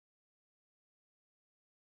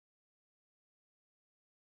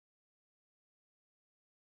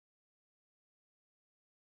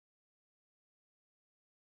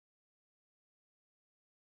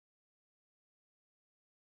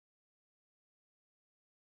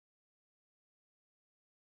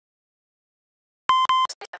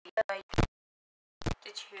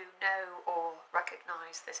Did you know or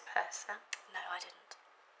recognise this person? No, I didn't.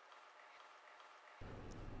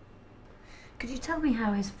 Could you tell me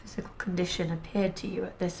how his physical condition appeared to you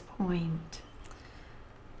at this point?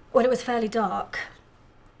 Well, it was fairly dark,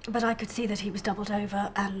 but I could see that he was doubled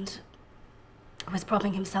over and was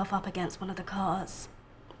propping himself up against one of the cars.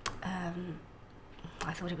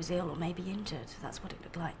 I thought he was ill or maybe injured. That's what it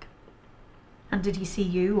looked like. And did he see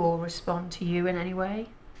you or respond to you in any way?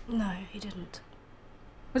 No, he didn't.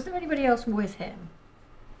 Was there anybody else with him?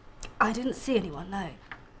 I didn't see anyone, no.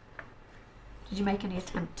 Did you make any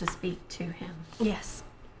attempt to speak to him? Yes.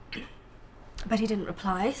 But he didn't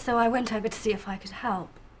reply, so I went over to see if I could help,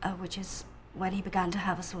 which is when he began to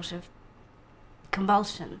have a sort of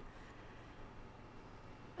convulsion.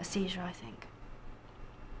 A seizure, I think.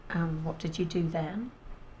 What did you do then?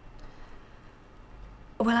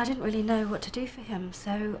 Well, I didn't really know what to do for him,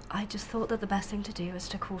 so I just thought that the best thing to do was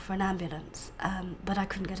to call for an ambulance, but I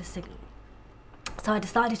couldn't get a signal. So I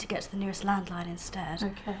decided to get to the nearest landline instead.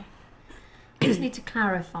 Okay. I just need to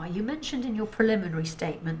clarify. You mentioned in your preliminary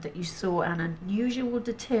statement that you saw an unusual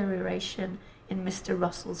deterioration in Mr.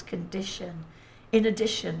 Russell's condition, in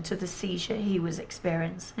addition to the seizure he was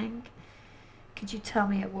experiencing. Could you tell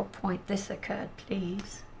me at what point this occurred,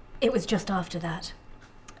 please? It was just after that.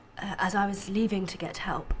 As I was leaving to get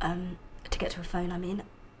help, to get to a phone, I mean,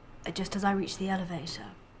 just as I reached the elevator,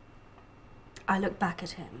 I looked back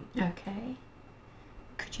at him. Okay.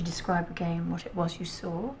 Could you describe again what it was you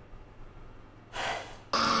saw?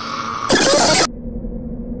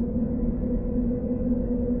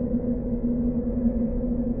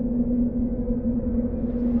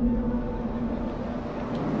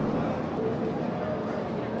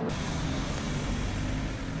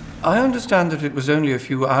 I understand that it was only a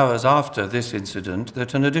few hours after this incident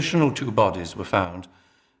that an additional 2 bodies were found.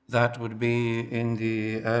 That would be in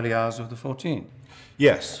the early hours of the 14th.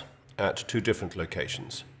 Yes, at 2 different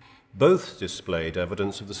locations. Both displayed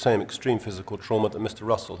evidence of the same extreme physical trauma that Mr.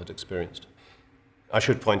 Russell had experienced. I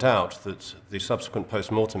should point out that the subsequent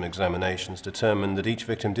post-mortem examinations determined that each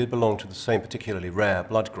victim did belong to the same particularly rare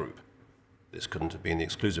blood group. This couldn't have been the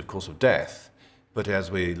exclusive cause of death, but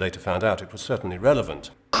as we later found out, it was certainly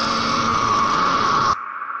relevant.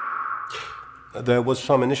 There was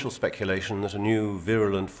some initial speculation that a new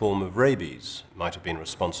virulent form of rabies might have been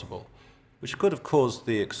responsible, which could have caused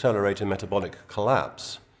the accelerated metabolic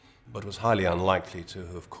collapse, but was highly unlikely to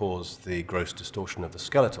have caused the gross distortion of the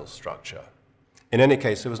skeletal structure. In any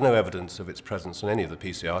case, there was no evidence of its presence in any of the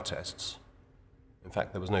PCR tests. In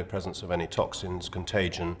fact, there was no presence of any toxins,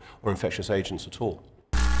 contagion, or infectious agents at all.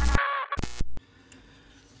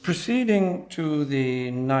 Proceeding to the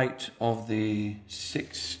night of the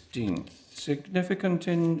 16th, significant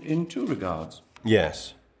in 2 regards.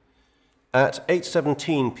 Yes. At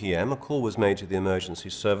 8:17 p.m, a call was made to the emergency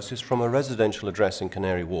services from a residential address in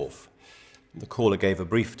Canary Wharf. The caller gave a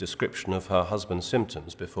brief description of her husband's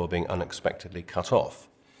symptoms before being unexpectedly cut off.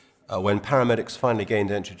 When paramedics finally gained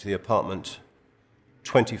entry to the apartment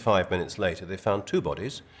 25 minutes later, they found 2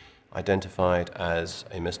 bodies, identified as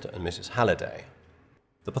a Mr. and Mrs. Halliday.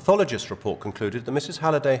 The pathologist's report concluded that Mrs.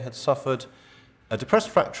 Halliday had suffered a depressed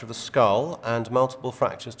fracture of the skull and multiple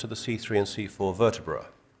fractures to the C3 and C4 vertebrae.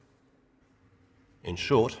 In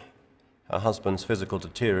short, her husband's physical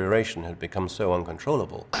deterioration had become so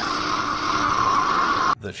uncontrollable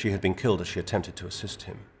that she had been killed as she attempted to assist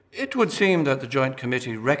him. It would seem that the Joint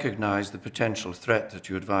Committee recognized the potential threat that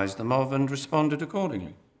you advised them of and responded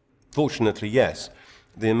accordingly. Fortunately, yes.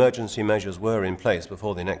 The emergency measures were in place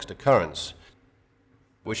before the next occurrence,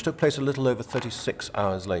 which took place a little over 36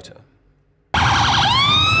 hours later.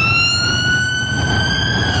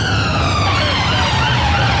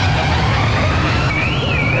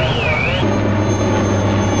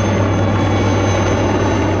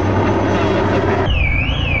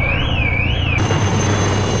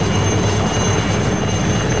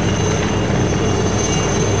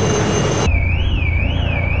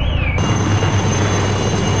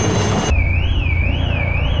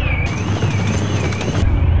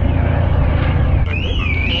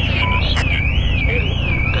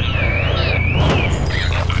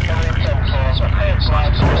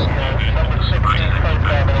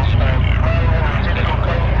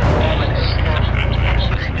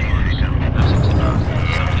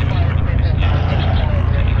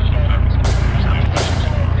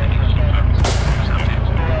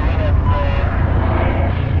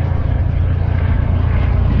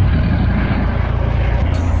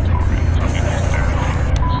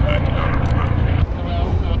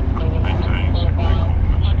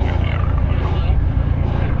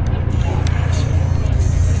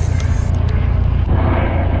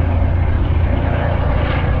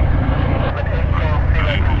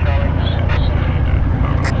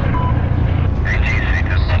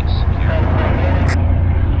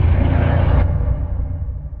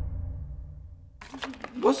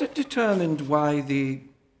 Was it determined why the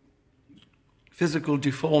physical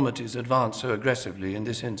deformities advanced so aggressively in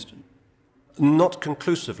this instance? Not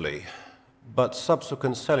conclusively, but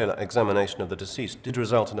subsequent cellular examination of the deceased did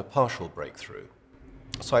result in a partial breakthrough.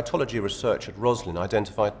 Cytology research at Roslin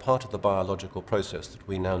identified part of the biological process that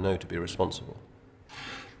we now know to be responsible.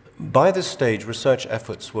 By this stage, research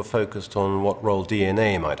efforts were focused on what role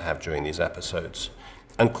DNA might have during these episodes,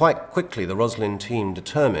 and quite quickly the Roslin team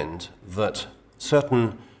determined that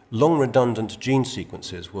certain long-redundant gene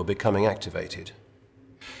sequences were becoming activated.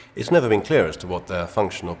 It's never been clear as to what their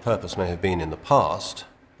function or purpose may have been in the past,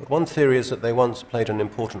 but one theory is that they once played an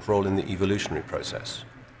important role in the evolutionary process.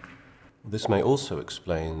 This may also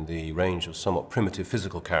explain the range of somewhat primitive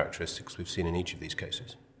physical characteristics we've seen in each of these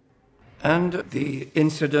cases. And the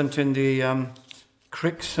incident in the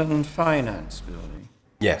Crixon Finance building?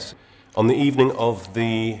 Yes. On the evening of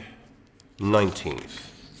the 19th,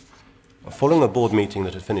 following a board meeting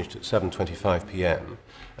that had finished at 7:25 p.m.,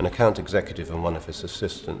 an account executive and one of his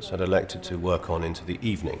assistants had elected to work on into the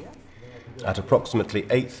evening. At approximately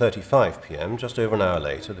 8:35 p.m., just over an hour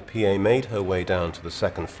later, the PA made her way down to the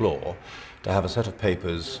second floor to have a set of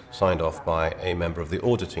papers signed off by a member of the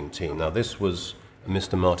auditing team. Now, this was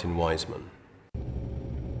Mr. Martin Wiseman.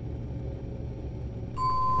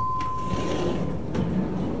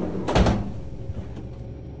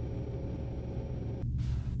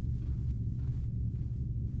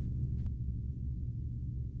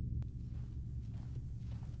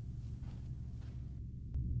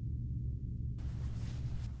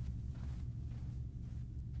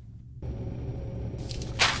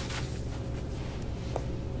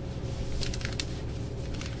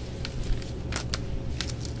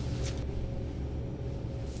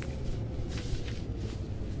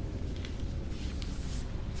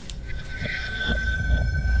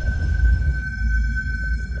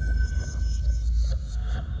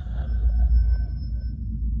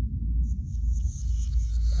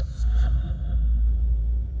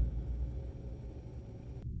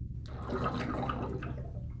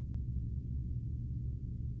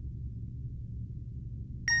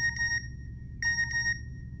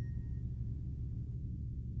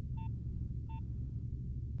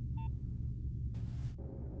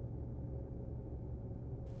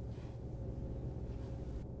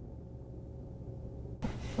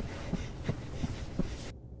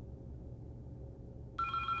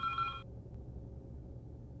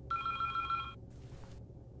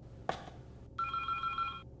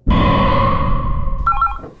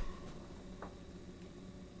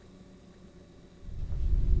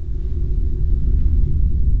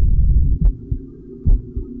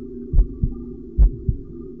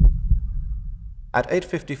 At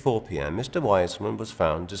 8:54 p.m., Mr. Wiseman was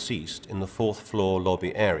found deceased in the fourth-floor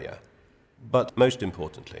lobby area. But most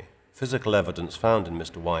importantly, physical evidence found in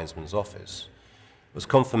Mr. Wiseman's office was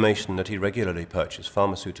confirmation that he regularly purchased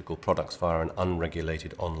pharmaceutical products via an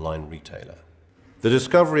unregulated online retailer. The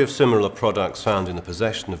discovery of similar products found in the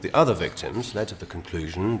possession of the other victims led to the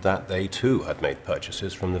conclusion that they too had made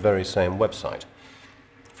purchases from the very same website.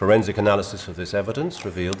 Forensic analysis of this evidence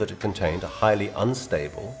revealed that it contained a highly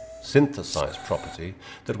unstable, synthesized property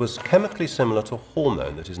that was chemically similar to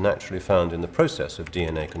hormone that is naturally found in the process of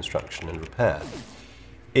DNA construction and repair.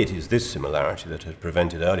 It is this similarity that had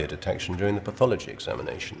prevented earlier detection during the pathology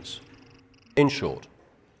examinations. In short,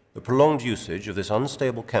 the prolonged usage of this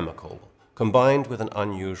unstable chemical, combined with an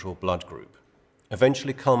unusual blood group,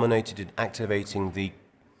 eventually culminated in activating the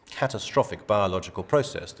catastrophic biological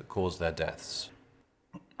process that caused their deaths.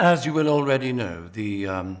 As you will already know, the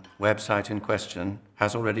website in question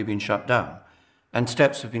has already been shut down, and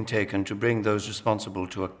steps have been taken to bring those responsible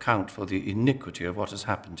to account for the iniquity of what has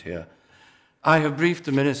happened here. I have briefed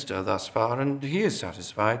the Minister thus far, and he is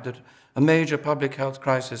satisfied that a major public health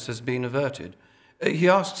crisis has been averted. He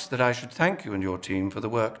asks that I should thank you and your team for the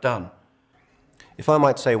work done. If I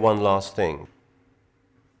might say one last thing,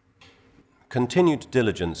 continued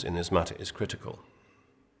diligence in this matter is critical.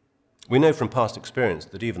 We know from past experience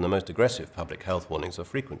that even the most aggressive public health warnings are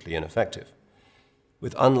frequently ineffective.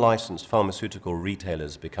 With unlicensed pharmaceutical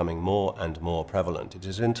retailers becoming more and more prevalent, it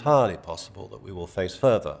is entirely possible that we will face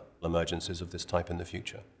further emergencies of this type in the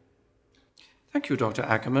future. Thank you, Dr.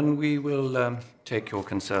 Ackerman. We will take your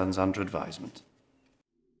concerns under advisement.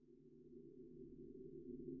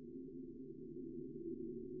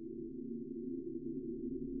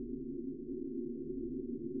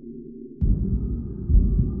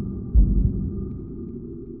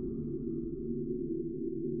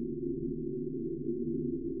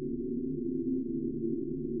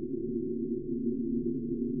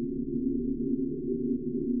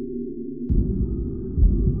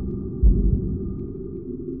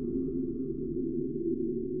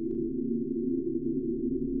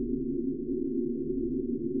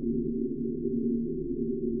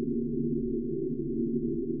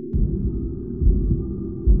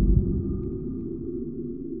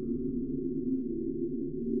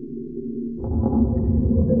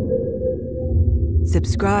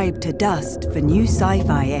 Subscribe to Dust for new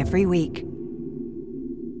sci-fi every week.